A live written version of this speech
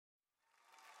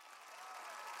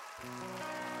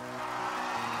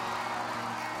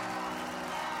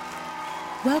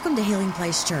Welcome to Healing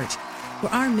Place Church,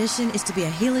 where our mission is to be a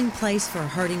healing place for a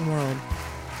hurting world.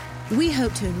 We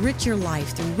hope to enrich your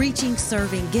life through reaching,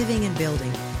 serving, giving, and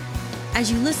building.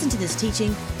 As you listen to this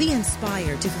teaching, be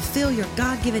inspired to fulfill your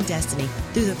God-given destiny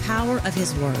through the power of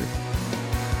His Word.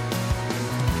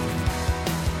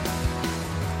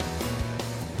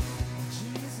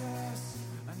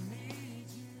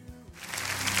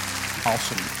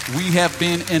 Awesome. We have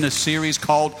been in a series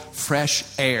called Fresh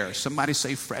Air. Somebody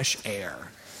say fresh air.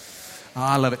 Oh,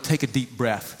 I love it. Take a deep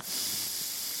breath.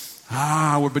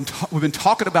 We've been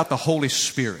talking about the Holy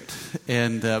Spirit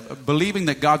and believing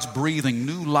that God's breathing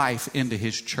new life into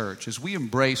His church as we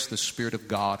embrace the Spirit of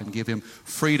God and give Him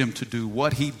freedom to do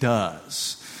what He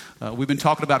does. We've been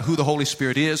talking about who the Holy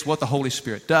Spirit is, what the Holy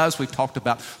Spirit does. We've talked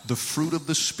about the fruit of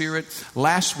the Spirit.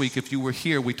 Last week, if you were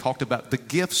here, we talked about the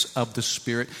gifts of the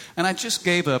Spirit. And I just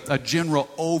gave a general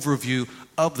overview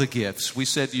of the gifts. We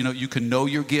said, you can know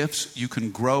your gifts, you can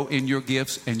grow in your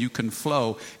gifts, and you can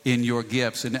flow in your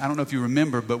gifts. And I don't know if you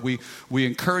remember, but we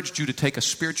encouraged you to take a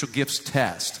spiritual gifts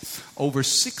test. Over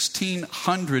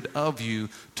 1,600 of you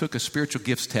took a spiritual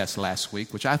gifts test last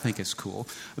week, which I think is cool.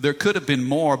 There could have been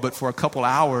more, but for a couple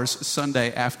hours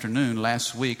Sunday afternoon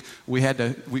last week, I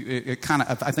think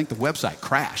the website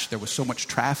crashed. There was so much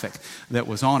traffic that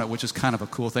was on it, which is kind of a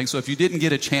cool thing. So if you didn't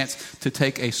get a chance to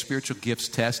take a spiritual gifts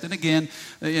test, and again,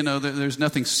 there's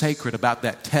nothing sacred about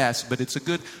that test, but it's a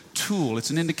good tool. It's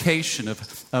an indication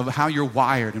of how you're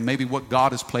wired and maybe what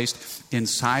God has placed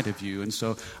inside of you. And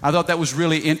so I thought that was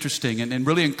really interesting and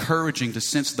really encouraging to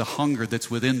sense the hunger that's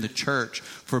within the church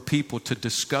for people to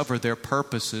discover their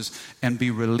purposes and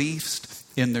be released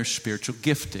in their spiritual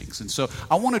giftings. And so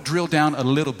I want to drill down a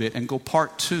little bit and go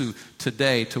part 2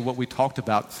 today to what we talked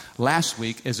about last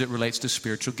week as it relates to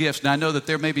spiritual gifts. Now I know that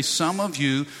there may be some of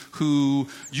you who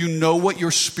know what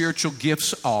your spiritual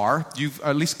gifts are. You've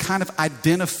at least kind of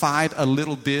identified a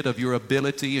little bit of your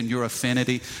ability and your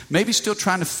affinity. Maybe still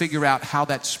trying to figure out how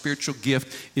that spiritual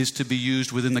gift is to be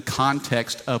used within the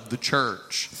context of the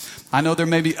church. I know there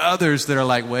may be others that are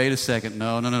like, wait a second,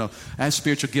 no. That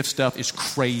spiritual gift stuff is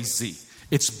crazy.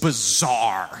 It's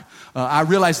bizarre. I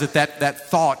realize that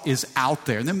thought is out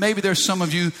there. And then maybe there's some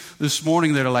of you this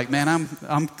morning that are like, man,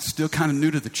 I'm still kind of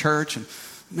new to the church. And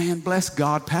man, bless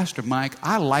God, Pastor Mike,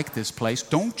 I like this place.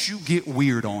 Don't you get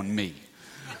weird on me.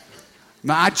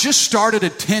 Now, I just started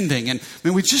attending and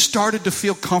we just started to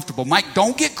feel comfortable. Mike,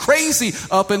 don't get crazy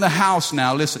up in the house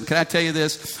now. Listen, can I tell you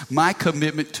this? My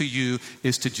commitment to you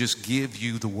is to just give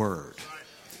you the word.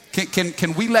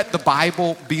 Can we let the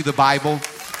Bible be the Bible?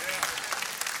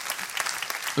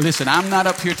 Listen, I'm not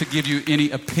up here to give you any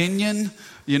opinion.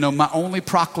 My only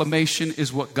proclamation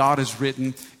is what God has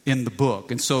written in the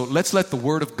book. And so let's let the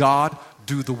word of God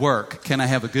do the work. Can I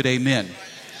have a good amen?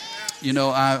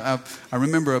 I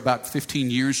remember about 15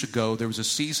 years ago, there was a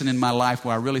season in my life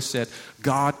where I really said,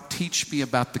 God, teach me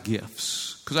about the gifts.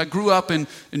 Because I grew up in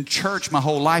church my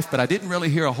whole life, but I didn't really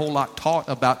hear a whole lot taught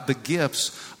about the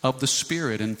gifts of the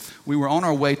Spirit. And we were on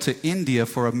our way to India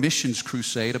for a missions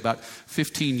crusade about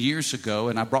 15 years ago,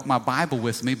 and I brought my Bible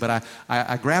with me, but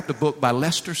I grabbed a book by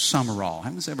Lester Summerall.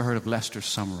 Who's ever heard of Lester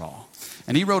Summerall?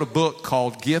 And he wrote a book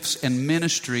called Gifts and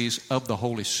Ministries of the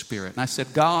Holy Spirit. And I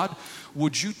said, God,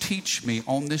 would you teach me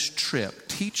on this trip,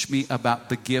 teach me about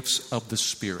the gifts of the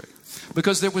Spirit?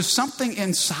 Because there was something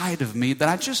inside of me that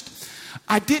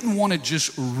I didn't want to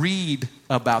just read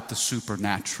about the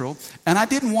supernatural, and I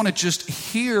didn't want to just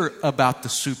hear about the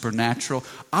supernatural.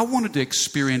 I wanted to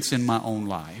experience in my own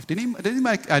life. Did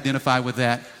anybody identify with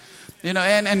that?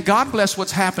 And God bless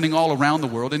what's happening all around the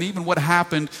world, and even what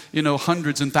happened,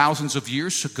 hundreds and thousands of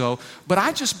years ago. But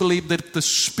I just believe that if the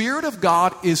Spirit of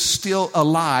God is still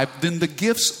alive, then the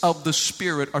gifts of the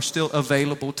Spirit are still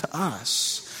available to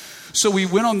us. So we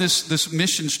went on this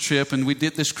missions trip and we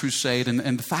did this crusade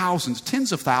and thousands,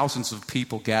 tens of thousands of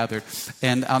people gathered.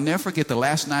 And I'll never forget the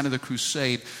last night of the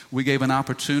crusade, we gave an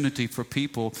opportunity for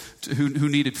people who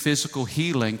needed physical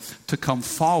healing to come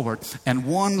forward. And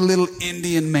one little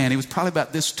Indian man, he was probably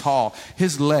about this tall,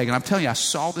 his leg, and I'm telling you, I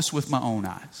saw this with my own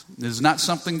eyes. This is not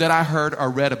something that I heard or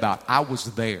read about. I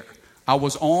was there. I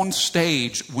was on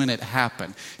stage when it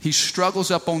happened. He struggles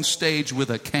up on stage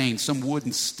with a cane, some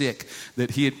wooden stick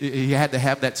that he had to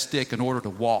have that stick in order to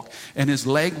walk. And his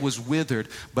leg was withered,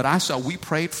 but we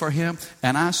prayed for him,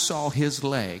 and I saw his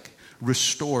leg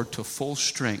restored to full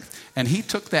strength. And he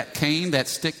took that cane, that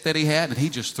stick that he had, and he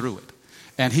just threw it.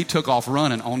 And he took off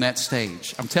running on that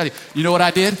stage. I'm telling you know what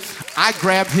I did? I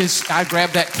grabbed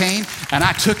that cane and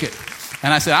I took it.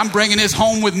 And I said, I'm bringing this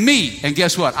home with me. And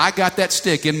guess what? I got that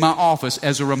stick in my office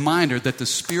as a reminder that the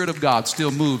Spirit of God still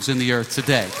moves in the earth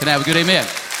today. Can I have a good amen?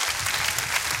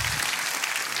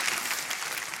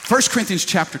 1 Corinthians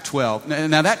chapter 12.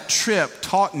 Now that trip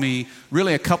taught me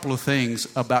really a couple of things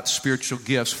about spiritual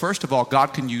gifts. First of all,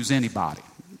 God can use anybody.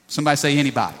 Somebody say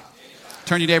anybody.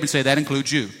 Turn to your neighbor and say, that includes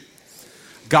you.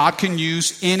 God can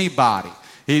use anybody.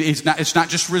 It's not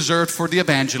just reserved for the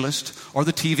evangelist or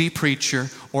the TV preacher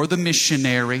or the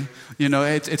missionary. You know,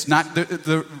 it's not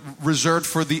the reserved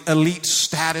for the elite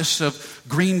status of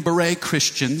Green Beret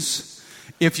Christians.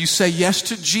 If you say yes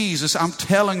to Jesus, I'm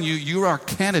telling you, you are a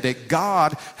candidate.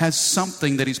 God has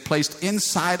something that He's placed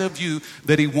inside of you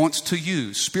that He wants to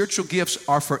use. Spiritual gifts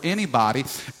are for anybody,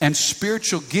 and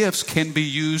spiritual gifts can be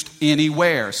used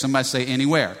anywhere. Somebody say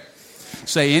anywhere.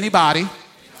 Say anybody.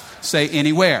 Say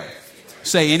anywhere.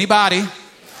 Say anybody.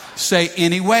 Say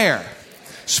anywhere.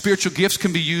 Spiritual gifts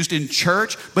can be used in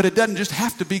church, but it doesn't just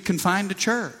have to be confined to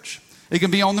church. It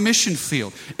can be on the mission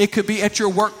field. It could be at your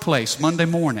workplace Monday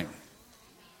morning.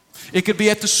 It could be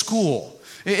at the school.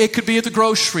 It could be at the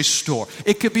grocery store.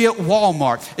 It could be at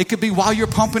Walmart. It could be while you're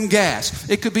pumping gas.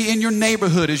 It could be in your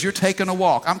neighborhood as you're taking a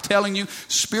walk. I'm telling you,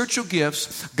 spiritual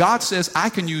gifts, God says I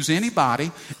can use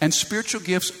anybody, and spiritual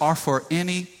gifts are for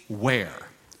anywhere.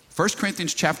 1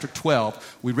 Corinthians chapter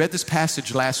 12, we read this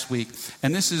passage last week,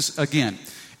 and this is, again,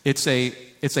 it's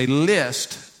a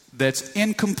list that's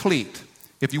incomplete.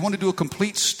 If you want to do a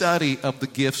complete study of the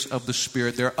gifts of the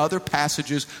Spirit, there are other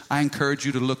passages I encourage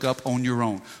you to look up on your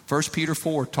own. 1 Peter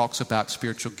 4 talks about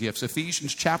spiritual gifts.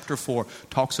 Ephesians chapter 4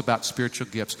 talks about spiritual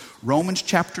gifts. Romans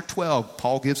chapter 12,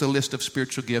 Paul gives a list of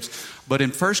spiritual gifts. But in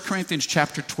 1 Corinthians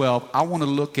chapter 12, I want to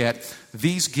look at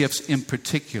these gifts in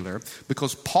particular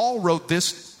because Paul wrote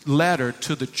this letter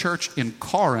to the church in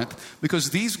Corinth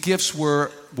because these gifts were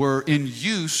in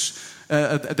use.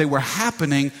 They were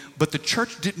happening, but the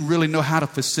church didn't really know how to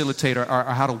facilitate or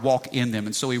how to walk in them.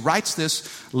 And so he writes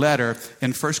this letter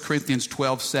in 1 Corinthians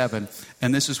 12:7,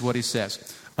 and this is what he says.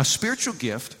 A spiritual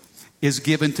gift is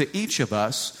given to each of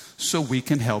us so we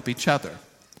can help each other.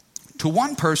 To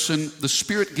one person, the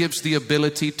Spirit gives the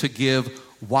ability to give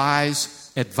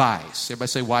wise advice. Everybody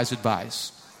say wise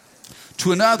advice.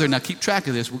 To another, now keep track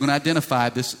of this, we're going to identify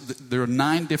this. There are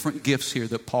 9 different gifts here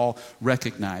that Paul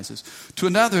recognizes. To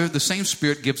another, the same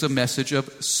Spirit gives a message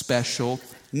of special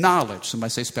knowledge. Somebody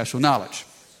say special knowledge.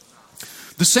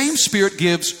 The same Spirit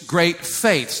gives great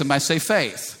faith. Somebody say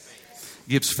faith.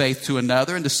 Gives faith to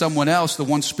another, and to someone else, the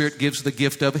one Spirit gives the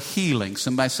gift of healing.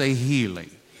 Somebody say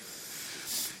healing.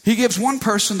 He gives one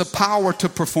person the power to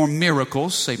perform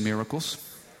miracles. Say miracles.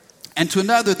 And to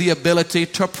another, the ability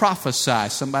to prophesy.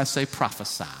 Somebody say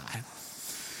prophesy.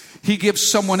 He gives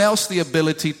someone else the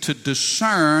ability to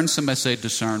discern. Somebody say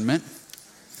discernment.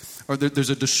 Or there's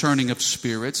a discerning of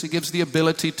spirits. He gives the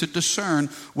ability to discern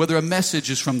whether a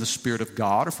message is from the Spirit of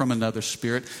God or from another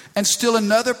spirit. And still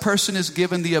another person is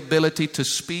given the ability to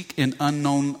speak in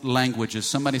unknown languages.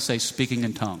 Somebody say speaking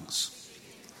in tongues.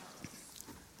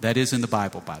 That is in the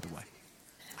Bible, by the way.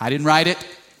 I didn't write it.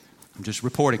 I'm just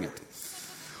reporting it.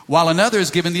 While another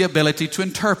is given the ability to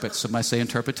interpret. Somebody say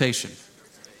interpretation.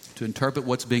 To interpret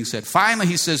what's being said. Finally,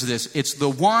 he says this. It's the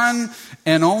one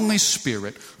and only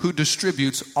Spirit who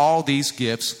distributes all these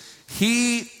gifts.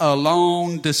 He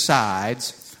alone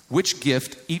decides which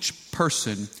gift each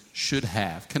person should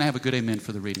have. Can I have a good amen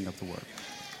for the reading of the word?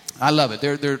 I love it.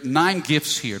 There are 9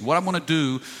 gifts here. What I'm going to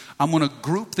do, I'm going to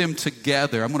group them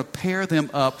together. I'm going to pair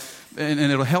them up. And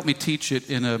it'll help me teach it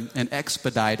and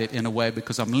expedite it in a way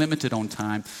because I'm limited on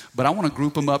time. But I want to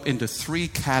group them up into 3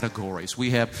 categories.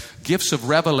 We have gifts of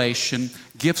revelation,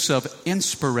 gifts of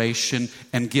inspiration,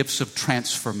 and gifts of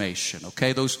transformation.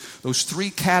 Okay, those 3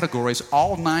 categories,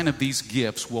 all 9 of these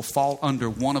gifts will fall under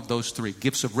one of those 3.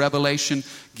 Gifts of revelation,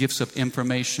 gifts of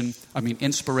inspiration,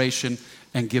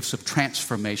 and gifts of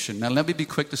transformation. Now let me be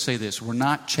quick to say this. We're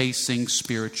not chasing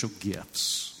spiritual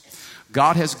gifts.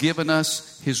 God has given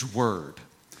us His Word.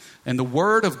 And the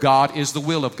Word of God is the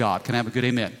will of God. Can I have a good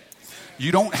amen?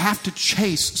 You don't have to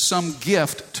chase some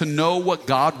gift to know what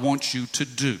God wants you to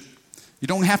do. You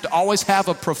don't have to always have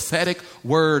a prophetic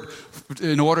word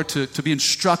in order to be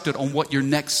instructed on what your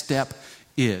next step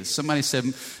is. Somebody said,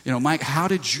 Mike, how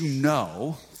did you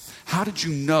know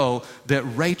that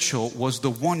Rachel was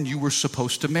the one you were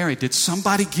supposed to marry? Did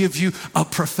somebody give you a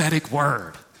prophetic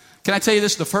word? Can I tell you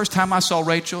this? The first time I saw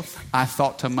Rachel, I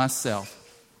thought to myself,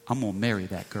 I'm going to marry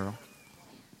that girl.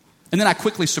 And then I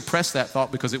quickly suppressed that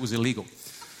thought because it was illegal.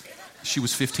 She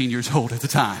was 15 years old at the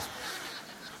time.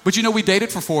 But we dated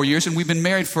for 4 years and we've been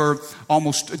married for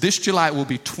almost, this July it will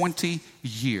be 20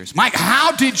 years. Mike,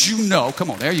 how did you know? Come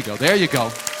on, there you go. Come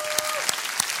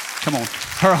on.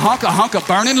 Her hunk of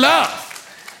burning love.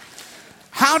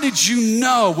 How did you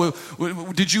know?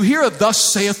 Did you hear a thus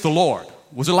saith the Lord?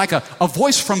 Was it like a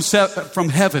voice from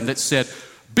heaven that said,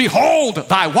 behold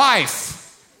thy wife.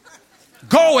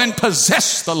 Go and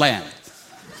possess the land.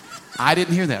 I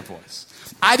didn't hear that voice.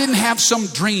 I didn't have some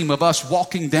dream of us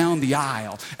walking down the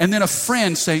aisle and then a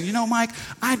friend saying, you know, Mike,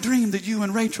 I dreamed that you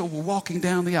and Rachel were walking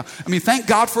down the aisle. I mean, thank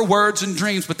God for words and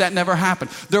dreams, but that never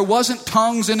happened. There wasn't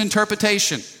tongues and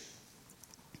interpretation.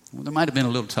 Well, there might have been a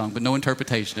little tongue, but no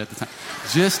interpretation at the time.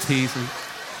 Just teasing.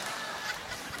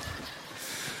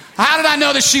 How did I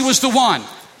know that she was the one?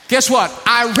 Guess what?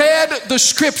 I read the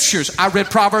scriptures. I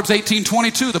read Proverbs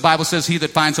 18:22. The Bible says, he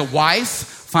that finds a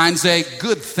wife finds a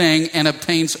good thing and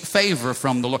obtains favor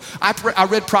from the Lord. I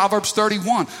read Proverbs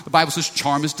 31. The Bible says,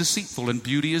 charm is deceitful and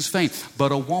beauty is vain,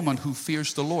 but a woman who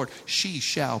fears the Lord, she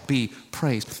shall be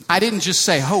praised. I didn't just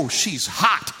say, oh, she's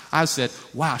hot. I said,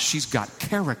 wow, she's got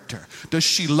character. Does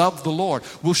she love the Lord?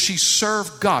 Will she serve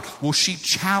God? Will she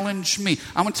challenge me?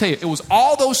 I'm going to tell you, it was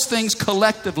all those things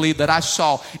collectively that I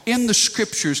saw in the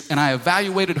scriptures, and I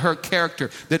evaluated her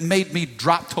character that made me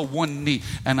drop to one knee.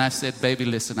 And I said, baby,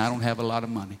 listen, I don't have a lot of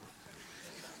money.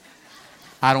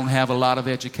 I don't have a lot of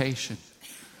education,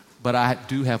 but I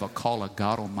do have a call of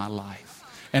God on my life.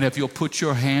 And if you'll put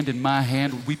your hand in my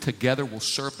hand, we together will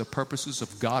serve the purposes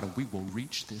of God, and we will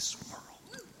reach this world.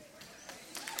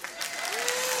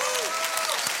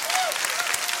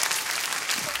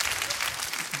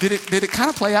 Did it kind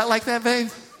of play out like that, babe?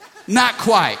 Not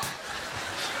quite.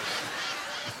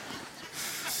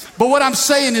 But what I'm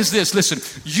saying is this, listen,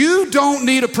 you don't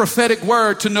need a prophetic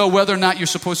word to know whether or not you're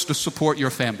supposed to support your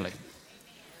family.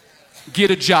 Get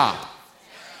a job.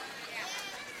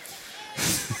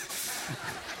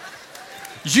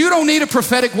 You don't need a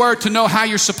prophetic word to know how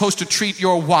you're supposed to treat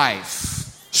your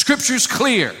wife. Scripture's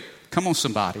clear. Come on,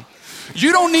 somebody.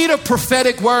 You don't need a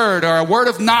prophetic word or a word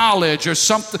of knowledge or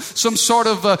some sort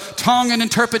of tongue and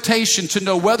interpretation to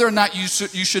know whether or not you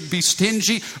should be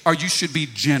stingy or you should be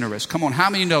generous. Come on, how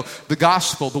many know the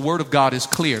gospel, the word of God is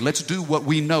clear? Let's do what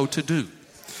we know to do.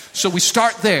 So we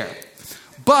start there.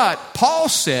 But Paul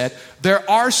said there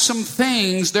are some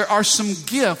things, there are some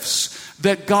gifts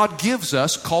that God gives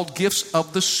us called gifts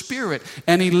of the Spirit.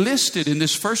 And he listed in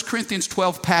this 1 Corinthians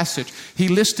 12 passage, he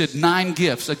listed 9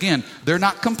 gifts. Again, they're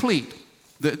not complete.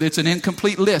 It's an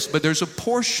incomplete list, but there's a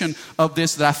portion of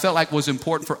this that I felt like was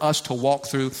important for us to walk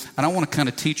through. And I want to kind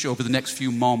of teach you over the next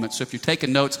few moments. So if you're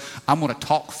taking notes, I'm going to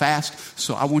talk fast.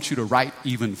 So I want you to write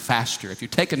even faster. If you're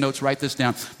taking notes, write this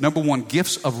down. Number 1,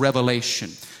 gifts of revelation.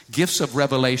 Gifts of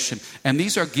revelation. And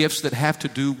these are gifts that have to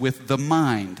do with the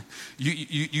mind.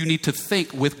 You need to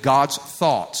think with God's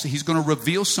thoughts. He's going to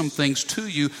reveal some things to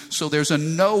you so there's a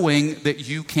knowing that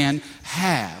you can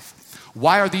have.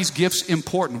 Why are these gifts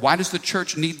important? Why does the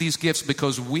church need these gifts?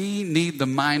 Because we need the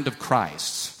mind of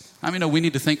Christ. I mean, we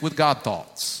need to think with God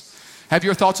thoughts. Have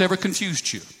your thoughts ever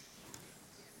confused you?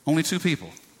 Only 2 people.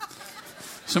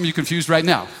 Some of you confused right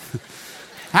now.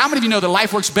 How many of you know that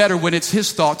life works better when it's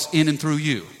His thoughts in and through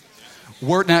you?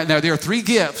 Now, there are 3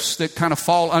 gifts that kind of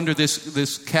fall under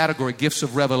this category, gifts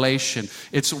of revelation.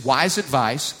 It's wise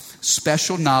advice,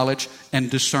 special knowledge, and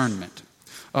discernment.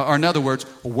 Or in other words,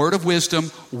 a word of wisdom,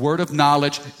 word of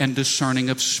knowledge, and discerning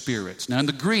of spirits. Now in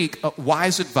the Greek,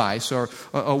 wise advice or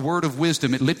a word of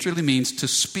wisdom, it literally means to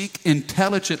speak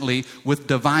intelligently with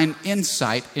divine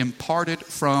insight imparted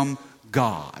from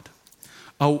God.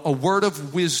 A word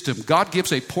of wisdom. God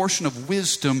gives a portion of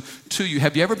wisdom to you.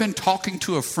 Have you ever been talking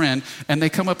to a friend and they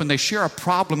come up and they share a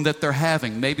problem that they're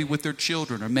having, maybe with their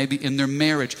children or maybe in their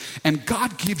marriage, and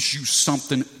God gives you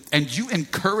something and you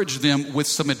encourage them with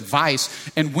some advice,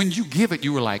 and when you give it,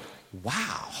 you were like,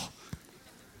 wow,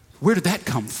 where did that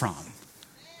come from?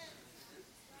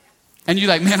 And you're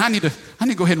like, man, I need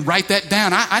to go ahead and write that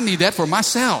down. I need that for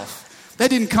myself.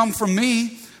 That didn't come from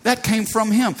me. That came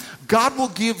from Him. God will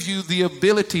give you the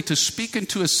ability to speak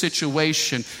into a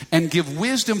situation and give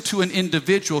wisdom to an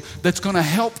individual that's going to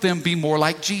help them be more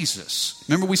like Jesus.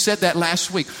 Remember we said that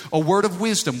last week. A word of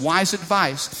wisdom, wise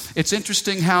advice. It's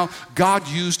interesting how God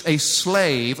used a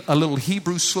slave, a little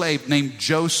Hebrew slave named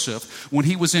Joseph, when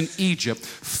he was in Egypt.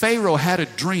 Pharaoh had a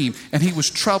dream and he was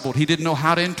troubled. He didn't know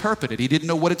how to interpret it. He didn't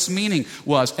know what its meaning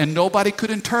was, and nobody could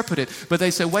interpret it. But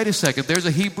they said, wait a second, there's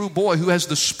a Hebrew boy who has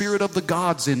the spirit of the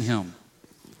gods in him.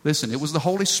 Listen, it was the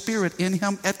Holy Spirit in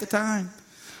him at the time.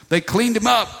 They cleaned him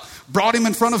up, brought him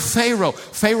in front of Pharaoh.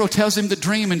 Pharaoh tells him the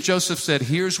dream, and Joseph said,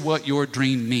 here's what your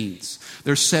dream means.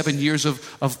 There's 7 years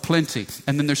of plenty,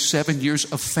 and then there's 7 years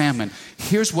of famine.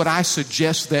 Here's what I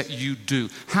suggest that you do.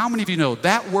 How many of you know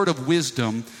that word of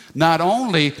wisdom, not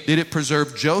only did it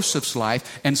preserve Joseph's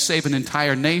life and save an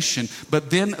entire nation,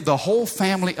 but then the whole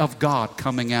family of God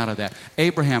coming out of that.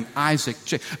 Abraham, Isaac,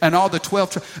 and all the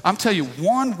 12. I'm telling you,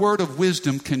 one word of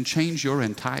wisdom can change your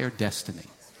entire destiny.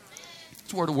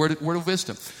 It's a word of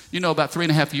wisdom. You know, about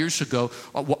 3.5 years ago,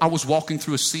 I was walking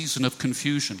through a season of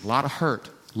confusion, a lot of hurt,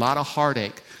 a lot of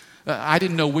heartache. I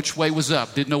didn't know which way was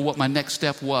up, didn't know what my next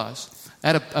step was.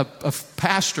 I had a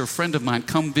pastor, a friend of mine,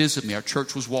 come visit me. Our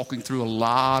church was walking through a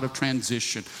lot of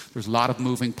transition. There's a lot of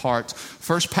moving parts.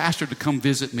 First pastor to come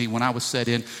visit me when I was set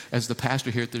in as the pastor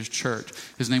here at this church,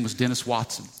 his name was Dennis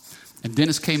Watson. And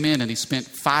Dennis came in and he spent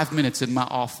 5 minutes in my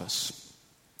office.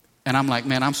 And I'm like,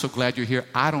 man, I'm so glad you're here.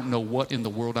 I don't know what in the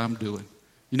world I'm doing.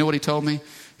 You know what he told me?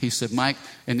 He said, Mike,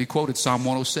 and he quoted Psalm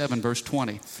 107, verse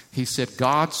 20. He said,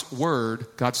 God's word,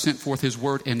 God sent forth his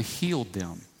word and healed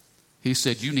them. He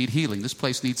said, you need healing. This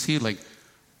place needs healing.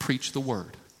 Preach the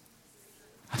word.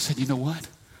 I said, you know what?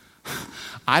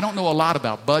 I don't know a lot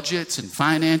about budgets and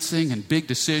financing and big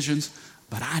decisions,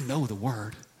 but I know the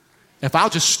word. If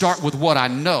I'll just start with what I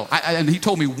know. And he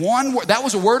told me one word. That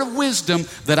was a word of wisdom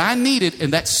that I needed in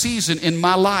that season in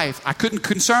my life. I couldn't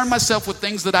concern myself with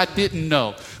things that I didn't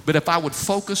know. But if I would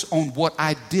focus on what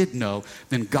I did know,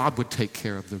 then God would take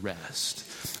care of the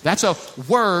rest. That's a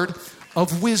word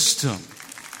of wisdom.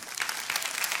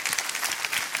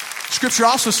 Scripture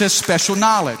also says special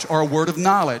knowledge or a word of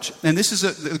knowledge. And this is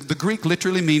the Greek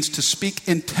literally means to speak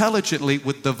intelligently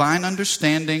with divine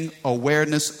understanding,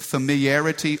 awareness,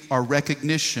 familiarity, or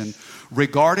recognition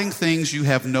regarding things you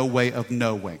have no way of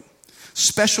knowing.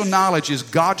 Special knowledge is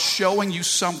God showing you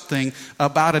something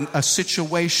about a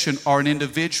situation or an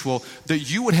individual that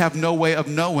you would have no way of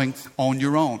knowing on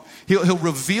your own. He'll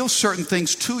reveal certain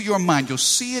things to your mind. You'll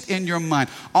see it in your mind.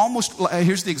 Almost,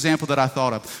 here's the example that I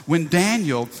thought of. When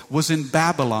Daniel was in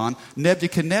Babylon,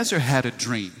 Nebuchadnezzar had a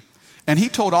dream. And he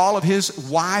told all of his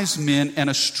wise men and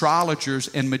astrologers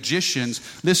and magicians,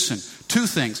 listen, 2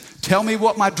 things. Tell me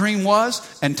what my dream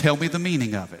was and tell me the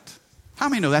meaning of it. How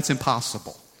many know that's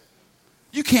impossible?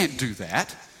 You can't do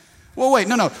that. Well, wait,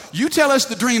 no. You tell us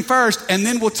the dream first, and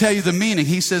then we'll tell you the meaning.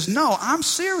 He says, no, I'm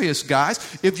serious, guys.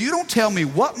 If you don't tell me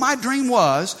what my dream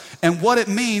was and what it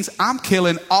means, I'm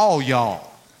killing all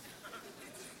y'all.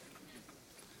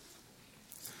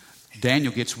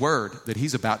 Daniel gets word that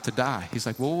he's about to die. He's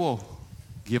like, whoa.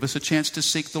 Give us a chance to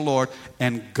seek the Lord,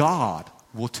 and God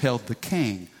will tell the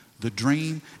king the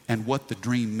dream and what the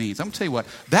dream means. I'm going to tell you what,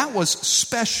 that was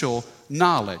special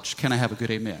knowledge. Can I have a good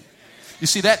amen? You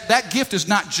see, that gift is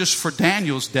not just for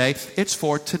Daniel's day, it's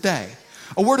for today.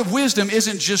 A word of wisdom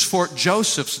isn't just for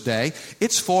Joseph's day,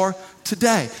 it's for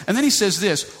today. And then he says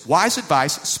this, wise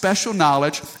advice, special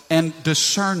knowledge, and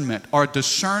discernment, or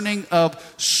discerning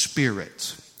of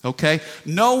spirits. Okay?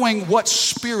 Knowing what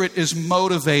spirit is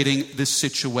motivating this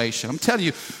situation. I'm telling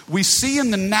you, we see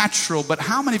in the natural, but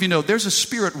how many of you know there's a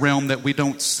spirit realm that we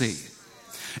don't see?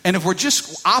 And if we're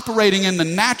just operating in the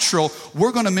natural,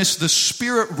 we're going to miss the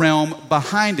spirit realm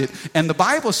behind it. And the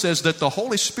Bible says that the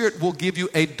Holy Spirit will give you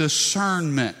a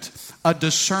discernment, a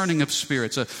discerning of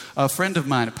spirits. A friend of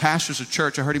mine, a pastor at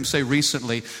church, I heard him say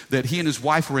recently that he and his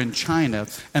wife were in China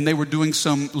and they were doing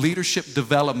some leadership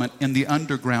development in the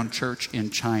underground church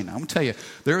in China. I'm going to tell you,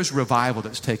 there is revival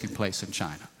that's taking place in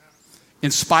China. In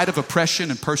spite of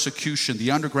oppression and persecution, the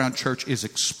underground church is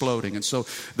exploding. And so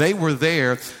they were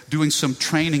there doing some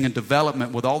training and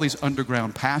development with all these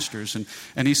underground pastors.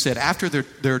 And he said after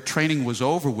their training was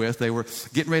over with, they were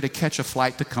getting ready to catch a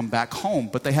flight to come back home.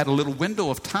 But they had a little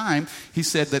window of time. He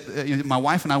said that my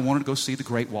wife and I wanted to go see the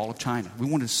Great Wall of China. We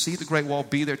wanted to see the Great Wall,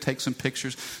 be there, take some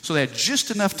pictures. So they had just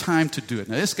enough time to do it.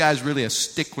 Now, this guy's really a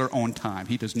stickler on time.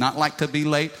 He does not like to be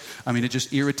late. I mean, it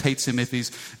just irritates him if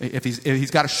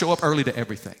he's got to show up early to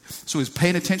everything. So he was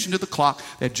paying attention to the clock.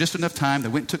 They had just enough time. They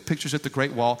went and took pictures at the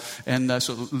Great Wall. And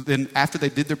so then after they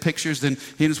did their pictures, then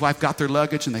he and his wife got their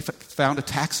luggage and they found a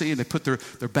taxi and they put their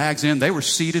bags in. They were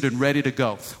seated and ready to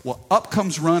go. Well, up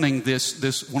comes running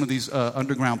this one of these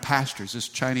underground pastors, this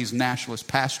Chinese nationalist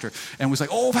pastor, and was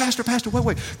like, oh, pastor,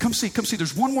 wait, come see.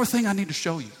 There's one more thing I need to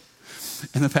show you.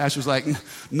 And the pastor's like,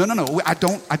 no, I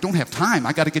don't have time.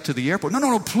 I got to get to the airport.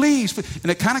 No, please.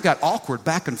 And it kind of got awkward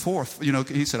back and forth. You know,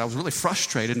 he said, I was really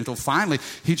frustrated until finally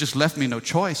he just left me no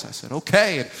choice. I said,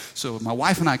 okay. And so my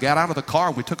wife and I got out of the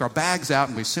car. We took our bags out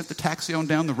and we sent the taxi on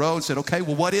down the road and said, okay,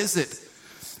 well, what is it?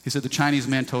 He said, the Chinese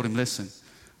man told him, listen,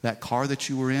 that car that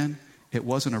you were in, it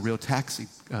wasn't a real taxi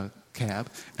cab,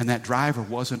 and that driver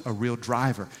wasn't a real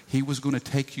driver. He was going to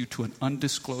take you to an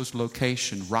undisclosed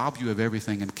location, rob you of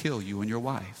everything, and kill you and your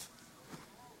wife.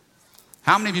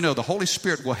 How many of you know the Holy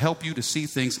Spirit will help you to see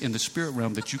things in the spirit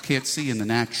realm that you can't see in the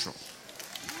natural?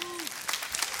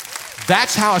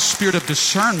 That's how a spirit of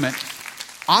discernment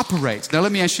operates. Now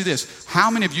let me ask you this.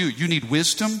 How many of you need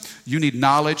wisdom, you need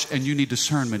knowledge, and you need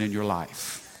discernment in your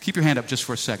life? Keep your hand up just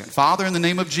for a second. Father, in the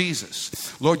name of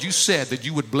Jesus, Lord, you said that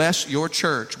you would bless your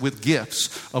church with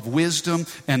gifts of wisdom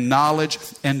and knowledge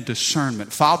and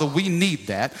discernment. Father, we need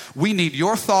that. We need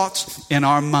your thoughts in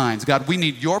our minds. God, we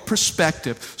need your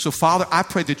perspective. So, Father, I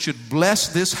pray that you'd bless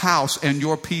this house and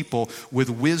your people with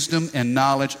wisdom and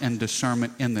knowledge and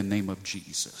discernment in the name of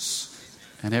Jesus.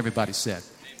 And everybody said.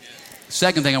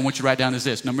 Second thing I want you to write down is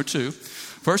this. Number 2,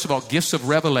 first of all, gifts of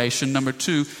revelation. Number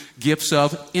 2, gifts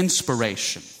of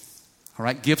inspiration. All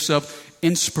right, gifts of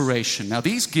inspiration. Now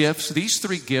these gifts, these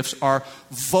 3 gifts are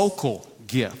vocal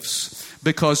gifts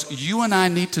because you and I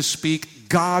need to speak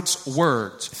God's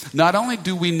words. Not only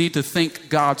do we need to think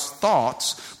God's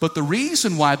thoughts, but the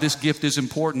reason why this gift is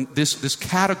important, this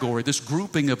category, this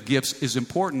grouping of gifts is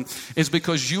important, is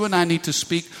because you and I need to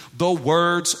speak the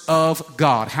words of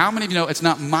God. How many of you know it's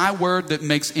not my word that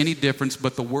makes any difference,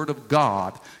 but the word of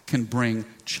God can bring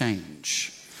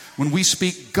change? When we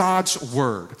speak God's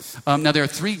word. Now there are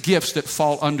 3 gifts that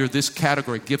fall under this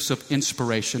category, gifts of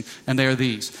inspiration, and they are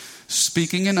these: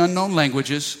 speaking in unknown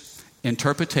languages,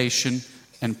 interpretation,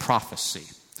 and prophecy.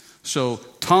 So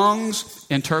tongues,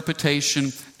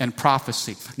 interpretation, and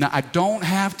prophecy. Now I don't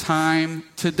have time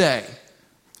today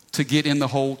to get in the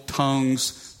whole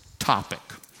tongues topic,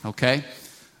 okay?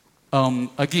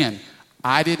 Again,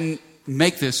 I didn't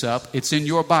make this up. It's in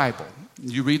your Bible.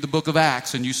 You read the book of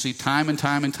Acts and you see time and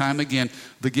time and time again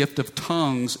the gift of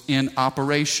tongues in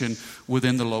operation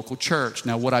within the local church.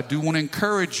 Now, what I do want to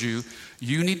encourage you,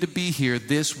 you need to be here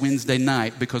this Wednesday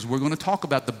night because we're going to talk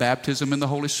about the baptism in the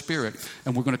Holy Spirit.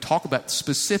 And we're going to talk about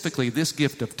specifically this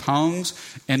gift of tongues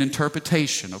and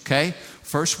interpretation, okay?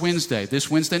 First Wednesday, this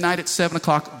Wednesday night at 7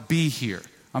 o'clock, be here.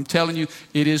 I'm telling you,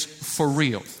 it is for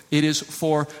real. It is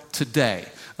for today.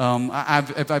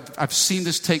 I've seen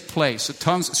this take place.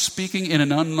 Tongues speaking in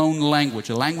an unknown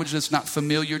language, a language that's not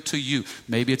familiar to you.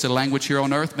 Maybe it's a language here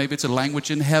on earth. Maybe it's a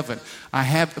language in heaven. I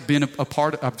have been a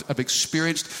part of, I've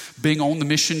experienced being on the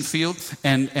mission field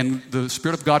and the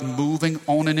Spirit of God moving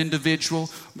on an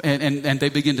individual and they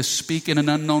begin to speak in an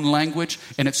unknown language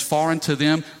and it's foreign to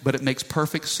them, but it makes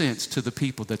perfect sense to the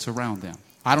people that's around them.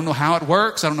 I don't know how it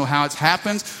works. I don't know how it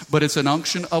happens, but it's an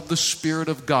unction of the Spirit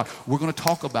of God. We're going to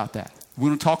talk about that. We're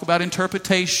going to talk about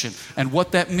interpretation and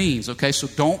what that means, okay? So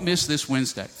don't miss this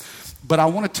Wednesday. But I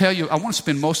want to tell you, I want to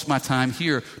spend most of my time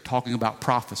here talking about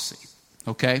prophecy,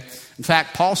 okay? In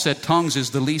fact, Paul said tongues is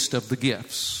the least of the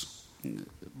gifts.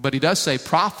 But he does say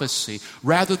prophecy,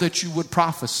 rather that you would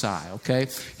prophesy, okay?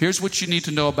 Here's what you need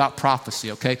to know about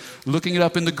prophecy, okay? Looking it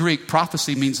up in the Greek,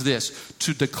 prophecy means this: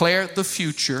 to declare the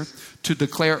future, to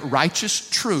declare righteous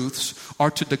truths, or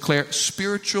to declare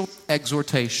spiritual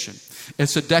exhortation.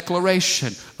 It's a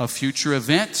declaration of future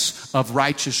events, of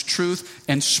righteous truth,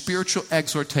 and spiritual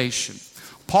exhortation.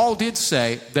 Paul did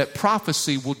say that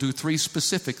prophecy will do 3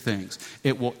 specific things.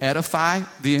 It will edify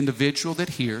the individual that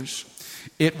hears.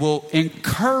 It will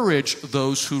encourage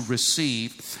those who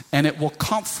receive. And it will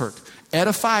comfort.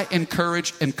 Edify,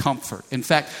 encourage, and comfort. In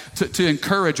fact, to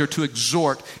encourage or to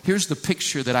exhort, here's the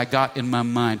picture that I got in my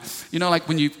mind. You know, like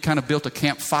when you kind of built a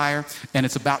campfire and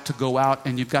it's about to go out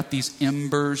and you've got these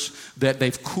embers that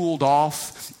they've cooled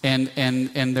off and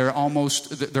they're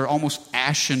almost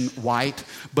ashen white,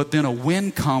 but then a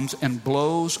wind comes and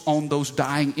blows on those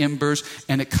dying embers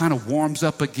and it kind of warms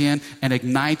up again and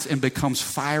ignites and becomes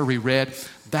fiery red.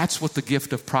 That's what the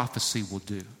gift of prophecy will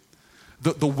do.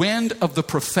 The wind of the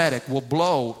prophetic will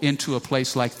blow into a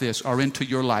place like this or into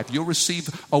your life. You'll receive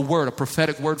a word, a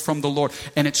prophetic word from the Lord,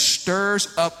 and it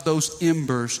stirs up those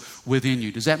embers within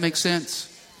you. Does that make sense?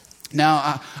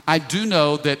 Now, I do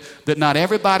know that not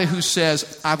everybody who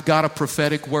says, I've got a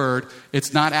prophetic word,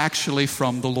 it's not actually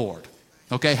from the Lord.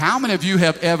 Okay, how many of you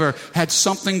have ever had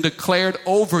something declared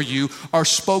over you or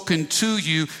spoken to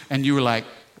you, and you were like,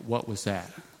 what was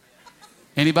that?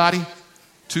 Anybody?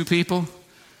 2 people?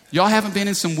 Y'all haven't been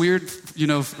in some weird,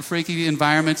 freaky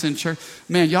environments in church?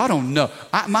 Man, y'all don't know.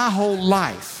 My whole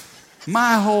life,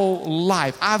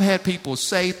 I've had people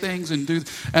say things and do.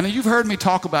 And you've heard me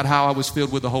talk about how I was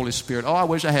filled with the Holy Spirit. Oh, I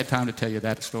wish I had time to tell you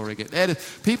that story again.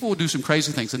 People will do some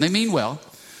crazy things, and they mean well.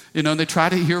 And they try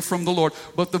to hear from the Lord.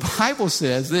 But the Bible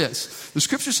says this. The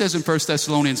Scripture says in 1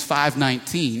 Thessalonians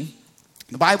 5:19,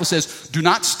 the Bible says, do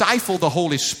not stifle the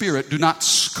Holy Spirit. Do not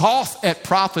scoff at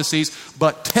prophecies,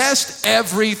 but test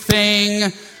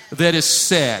everything that is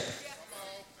said.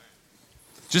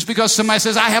 Just because somebody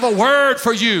says, I have a word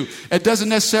for you, it doesn't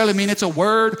necessarily mean it's a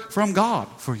word from God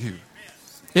for you.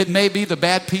 It may be the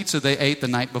bad pizza they ate the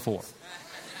night before.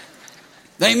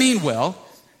 They mean well.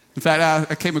 In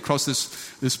fact, I came across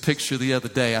this picture the other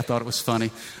day. I thought it was funny.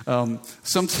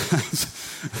 Sometimes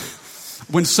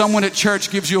when someone at church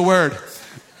gives you a word,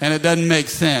 and it doesn't make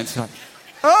sense. Like,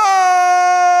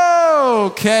 oh,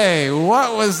 okay,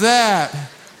 what was that?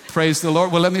 Praise the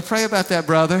Lord. Well, let me pray about that,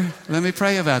 brother. Let me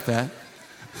pray about that.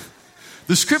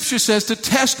 The scripture says to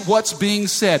test what's being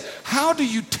said. How do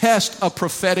you test a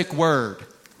prophetic word?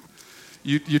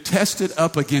 You test it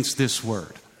up against this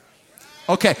word.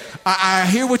 Okay, I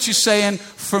hear what you're saying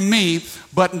for me,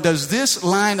 but does this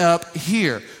line up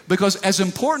here? Because as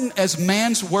important as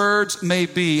man's words may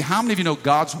be, how many of you know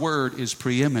God's word is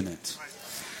preeminent?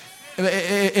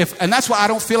 And that's why I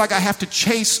don't feel like I have to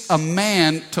chase a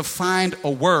man to find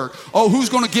a word. Oh, who's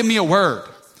going to give me a word?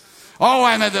 Oh,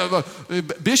 I'm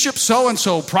the bishop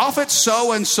so-and-so, prophet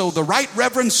so-and-so, the right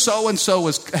reverend so-and-so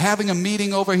is having a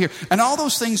meeting over here. And all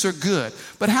those things are good.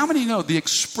 But how many know the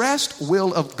expressed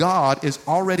will of God is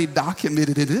already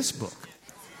documented in this book?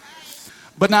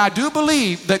 But now I do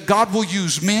believe that God will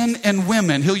use men and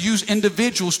women. He'll use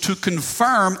individuals to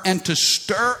confirm and to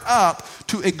stir up,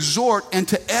 to exhort and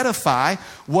to edify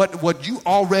what you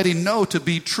already know to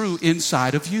be true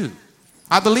inside of you.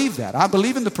 I believe that. I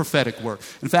believe in the prophetic word.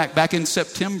 In fact, back in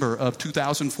September of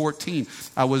 2014,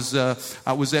 I was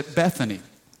at Bethany,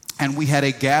 and we had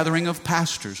a gathering of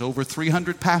pastors, over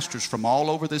 300 pastors from all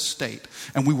over this state.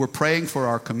 And we were praying for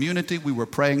our community. We were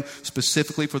praying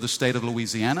specifically for the state of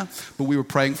Louisiana, but we were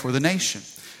praying for the nation.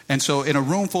 And so in a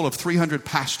room full of 300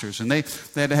 pastors, and they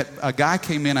had a guy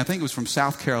came in, I think it was from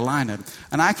South Carolina,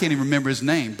 and I can't even remember his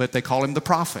name, but they call him the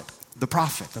prophet. The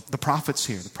prophet's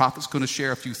here. The prophet's going to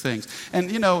share a few things. And,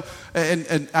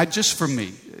 and I just for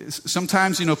me,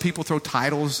 sometimes, people throw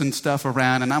titles and stuff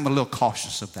around, and I'm a little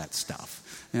cautious of that stuff.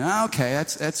 Okay,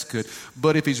 that's good.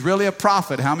 But if he's really a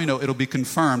prophet, how many know it'll be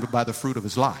confirmed by the fruit of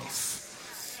his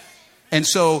life? And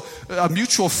so a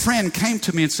mutual friend came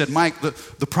to me and said, Mike,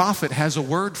 the prophet has a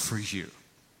word for you.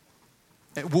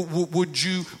 Would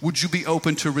you be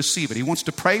open to receive it? He wants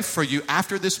to pray for you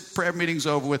after this prayer meeting's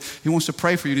over with. He wants to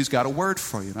pray for you, and he's got a word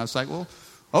for you. And I was like, well,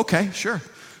 okay, sure.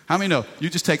 How many know? You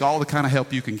just take all the kind of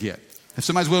help you can get. If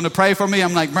somebody's willing to pray for me,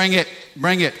 I'm like, bring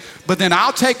it. But then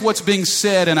I'll take what's being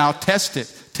said and I'll test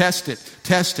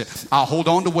it. I'll hold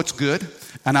on to what's good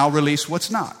and I'll release what's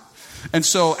not. And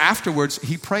so afterwards,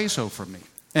 he prays over me.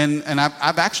 And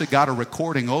I've actually got a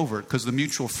recording over it because the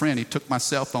mutual friend, he took my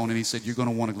cell phone and he said, you're going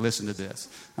to want to listen to this.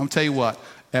 I'm going to tell you what,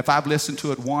 if I've listened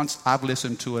to it once, I've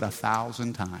listened to it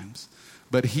 1,000 times.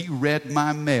 But he read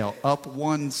my mail up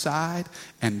one side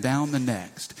and down the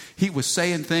next. He was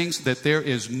saying things that there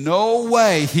is no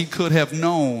way he could have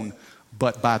known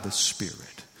but by the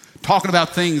Spirit. Talking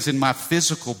about things in my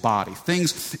physical body,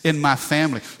 things in my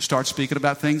family. Start speaking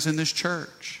about things in this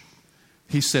church.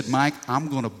 He said, Mike, I'm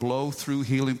going to blow through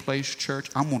Healing Place Church.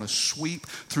 I'm going to sweep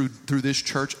through this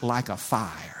church like a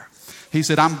fire. He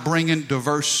said, I'm bringing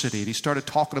diversity. And he started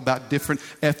talking about different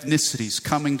ethnicities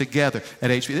coming together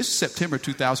at HB. This is September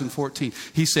 2014.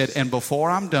 He said, and before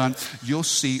I'm done, you'll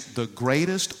see the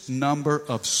greatest number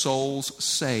of souls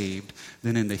saved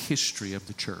than in the history of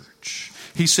the church.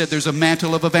 He said there's a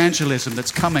mantle of evangelism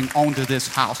that's coming onto this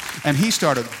house. And he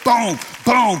started boom,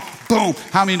 boom, boom.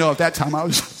 How many know at that time I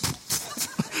was...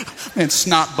 Man,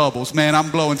 snot bubbles. Man,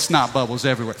 I'm blowing snot bubbles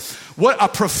everywhere. What a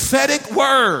prophetic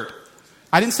word.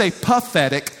 I didn't say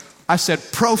pathetic. I said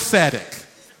prophetic.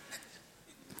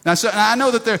 Now, so I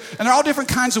know that there are all different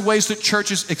kinds of ways that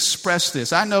churches express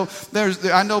this. I know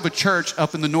of a church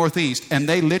up in the Northeast, and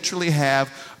they literally have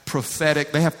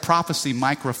prophecy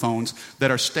microphones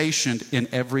that are stationed in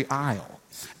every aisle.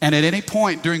 And at any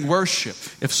point during worship,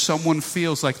 if someone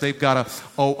feels like they've got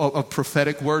a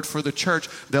prophetic word for the church,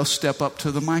 they'll step up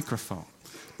to the microphone.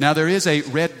 Now, there is a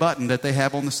red button that they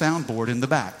have on the soundboard in the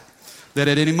back that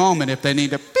at any moment, if they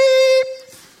need to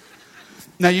beep.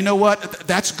 Now, you know what?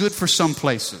 That's good for some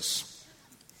places.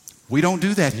 We don't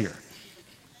do that here.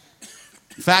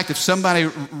 In fact, if somebody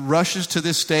rushes to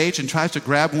this stage and tries to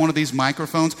grab one of these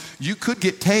microphones, you could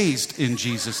get tased in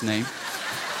Jesus' name.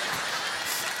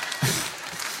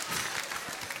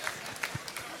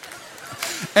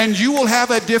 And you will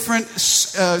have a different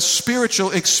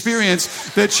spiritual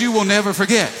experience that you will never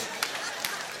forget.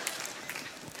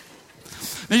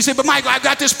 And you say, but Mike, I've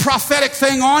got this prophetic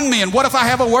thing on me. And what if I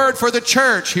have a word for the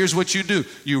church? Here's what you do.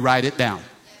 You write it down.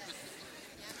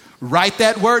 Write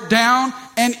that word down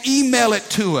and email it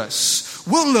to us.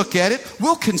 We'll look at it.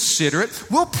 We'll consider it.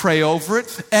 We'll pray over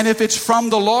it. And if it's from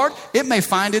the Lord, it may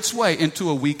find its way into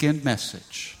a weekend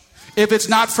message. If it's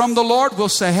not from the Lord, we'll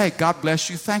say, hey, God bless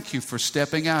you. Thank you for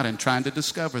stepping out and trying to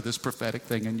discover this prophetic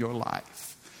thing in your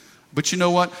life. But you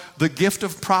know what? The gift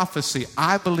of prophecy,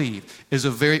 I believe, is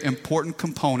a very important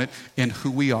component in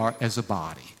who we are as a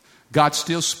body. God's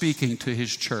still speaking to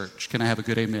his church. Can I have a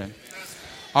good amen?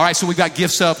 All right, so we've got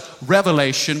gifts of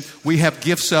revelation. We have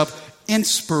gifts of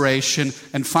inspiration.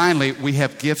 And finally, we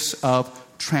have gifts of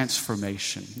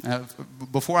transformation.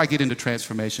 Before I get into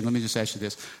transformation, let me just ask you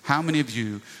this. How many of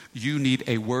you need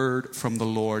a word from the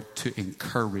Lord to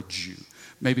encourage you?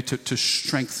 Maybe to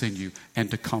strengthen you and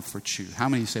to comfort you. How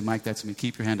many of you say, Mike, that's me?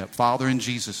 Keep your hand up. Father, in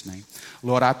Jesus' name,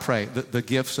 Lord, I pray that the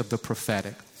gifts of the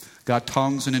prophetic, God,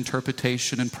 tongues and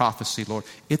interpretation and prophecy, Lord,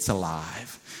 it's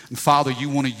alive. And Father, you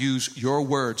want to use your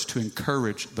words to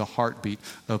encourage the heartbeat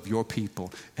of your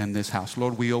people in this house.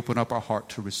 Lord, we open up our heart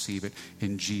to receive it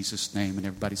in Jesus' name. And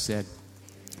everybody said,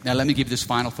 now let me give you this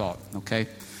final thought, okay?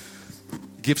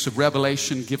 Gifts of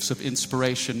revelation, gifts of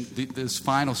inspiration. This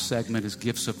final segment is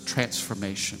gifts of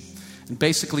transformation. And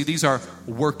basically, these are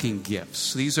working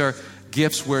gifts. These are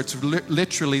gifts where it's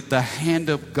literally the hand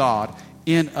of God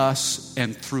in us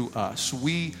and through us.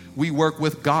 We work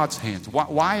with God's hands.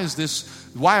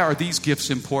 Why are these gifts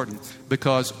important?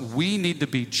 Because we need to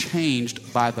be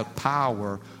changed by the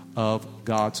power of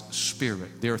God's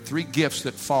Spirit. There are 3 gifts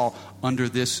that fall under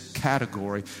this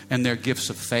category, and they're gifts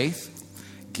of faith,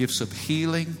 gifts of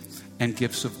healing, and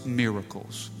gifts of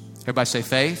miracles. Everybody say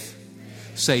faith,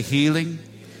 say healing,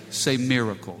 say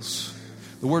miracles.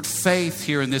 The word faith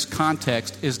here in this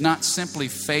context is not simply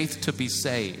faith to be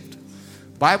saved.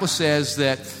 The Bible says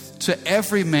that to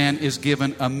every man is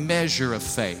given a measure of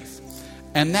faith.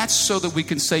 And that's so that we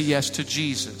can say yes to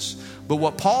Jesus. But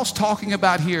what Paul's talking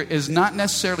about here is not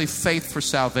necessarily faith for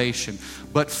salvation,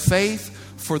 but faith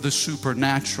for the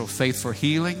supernatural, faith for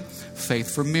healing,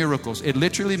 faith for miracles. It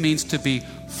literally means to be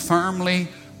firmly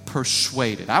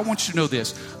persuaded. I want you to know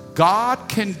this. God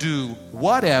can do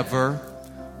whatever,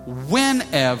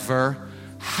 whenever,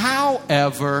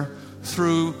 however,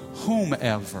 through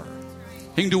whomever.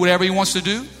 He can do whatever he wants to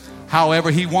do,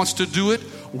 however he wants to do it,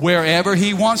 wherever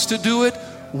he wants to do it,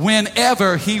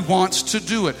 whenever he wants to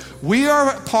do it. We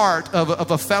are part of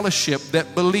a fellowship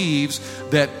that believes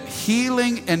that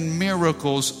healing and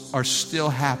miracles are still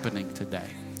happening today.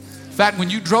 In fact, when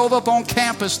you drove up on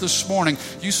campus this morning,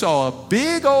 you saw a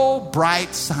big old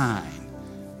bright sign,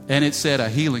 and it said a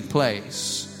healing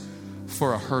place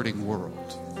for a hurting world.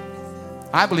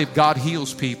 I believe God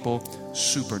heals people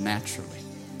supernaturally.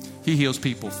 He heals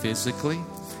people physically.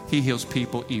 He heals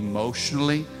people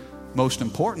emotionally. Most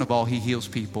important of all, he heals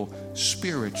people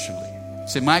spiritually. You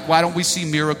say, Mike, why don't we see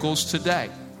miracles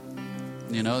today?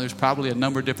 You know, there's probably a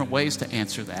number of different ways to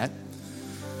answer that.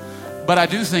 But I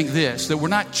do think this, that we're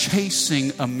not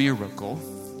chasing a miracle,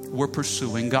 we're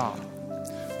pursuing God.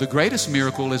 The greatest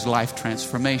miracle is life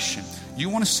transformation. You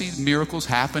want to see miracles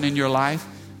happen in your life?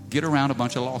 Get around a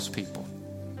bunch of lost people.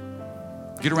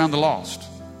 Get around the lost.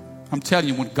 I'm telling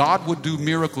you, when God would do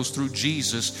miracles through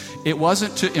Jesus, it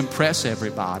wasn't to impress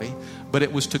everybody, but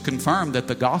it was to confirm that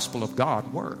the gospel of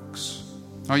God works.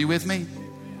 Are you with me?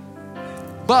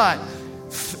 But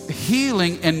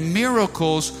healing and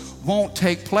miracles won't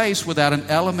take place without an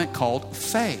element called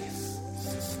faith.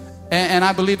 And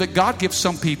I believe that God gives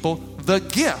some people the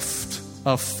gift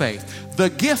of faith, the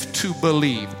gift to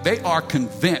believe. They are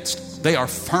convinced. They are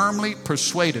firmly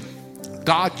persuaded.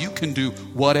 God, you can do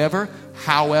whatever,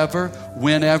 however,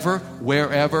 whenever,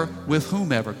 wherever, with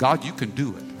whomever. God, you can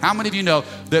do it. How many of you know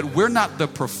that we're not the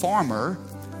performer,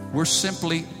 we're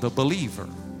simply the believer?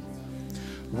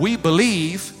 We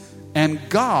believe and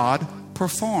God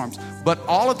performs. But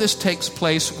all of this takes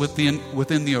place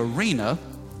within the arena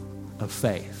of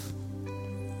faith.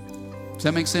 Does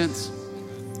that make sense?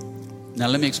 Now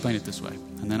let me explain it this way,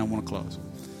 and then I want to close.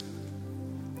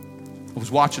 I was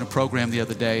watching a program the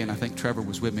other day, and I think Trevor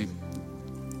was with me.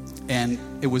 And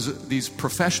it was these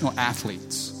professional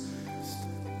athletes,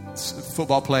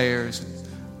 football players,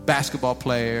 basketball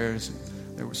players.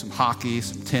 There was some hockey,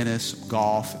 some tennis, some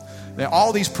golf. They're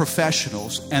all these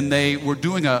professionals, and they were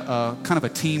doing a kind of a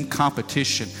team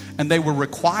competition. And they were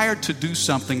required to do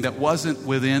something that wasn't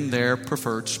within their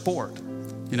preferred sport.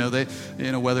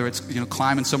 Whether it's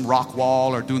climbing some rock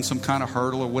wall or doing some kind of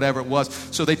hurdle or whatever it was.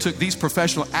 So they took these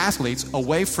professional athletes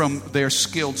away from their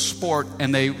skilled sport,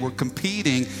 and they were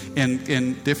competing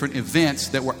in different events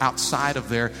that were outside of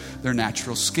their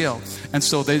natural skill. And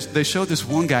so they showed this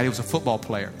one guy. He was a football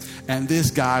player, and this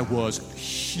guy was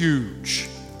huge.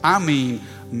 I mean,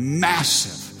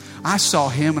 massive. I saw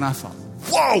him and I thought,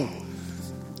 whoa,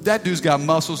 that dude's got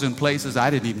muscles in places I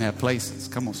didn't even have places.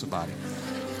 Come on, somebody.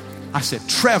 I said,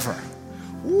 Trevor,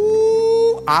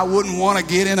 I wouldn't want to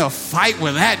get in a fight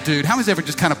with that dude. How many's ever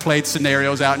just kind of played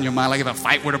scenarios out in your mind? Like if a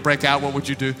fight were to break out, what would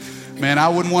you do? Man, I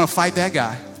wouldn't want to fight that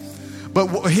guy. But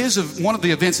one of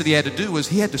the events that he had to do was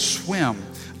he had to swim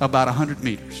about 100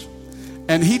 meters.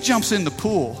 And he jumps in the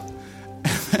pool.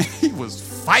 And he was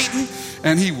fighting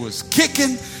and he was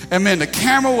kicking. And then the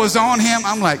camera was on him.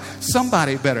 I'm like,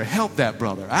 somebody better help that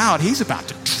brother out. He's about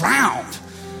to drown.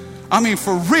 I mean,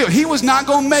 for real. He was not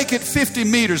going to make it 50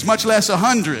 meters, much less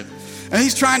 100. And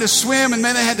he's trying to swim, and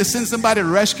then they had to send somebody to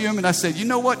rescue him. And I said, you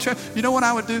know what, Trev? You know what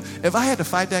I would do? If I had to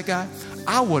fight that guy,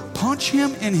 I would punch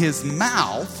him in his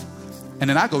mouth, and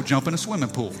then I'd go jump in a swimming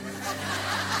pool.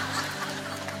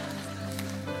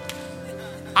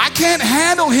 I can't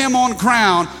handle him on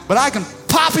ground, but I can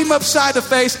pop him upside the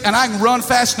face, and I can run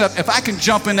fast enough. If I can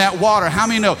jump in that water, how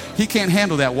many know he can't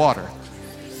handle that water?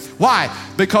 Why?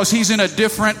 Because he's in a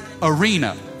different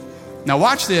arena. Now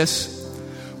watch this.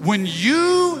 When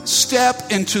you step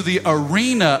into the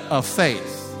arena of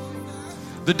faith,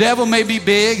 the devil may be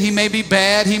big, he may be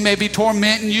bad, he may be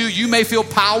tormenting you, you may feel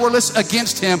powerless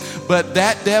against him, but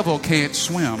that devil can't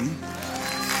swim.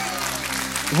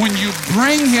 When you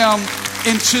bring him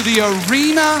into the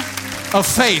arena of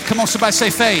faith, come on, somebody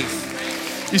say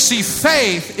faith. You see,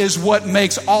 faith is what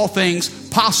makes all things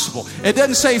possible. It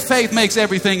doesn't say faith makes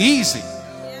everything easy.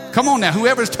 Come on now,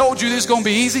 whoever's told you this is going to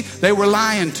be easy, they were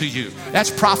lying to you. That's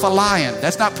prophet-lying.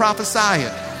 That's not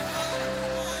prophesying.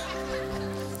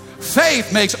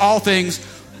 Faith makes all things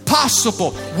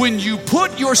possible. When you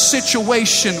put your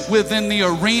situation within the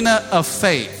arena of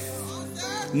faith,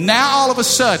 now all of a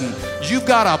sudden, you've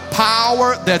got a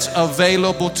power that's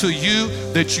available to you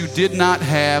that you did not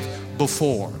have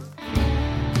before.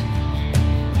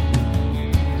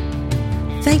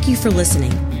 Thank you for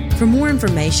listening. For more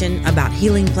information about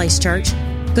Healing Place Church,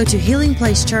 go to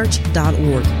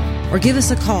healingplacechurch.org or give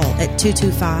us a call at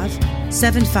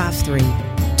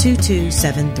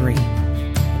 225-753-2273.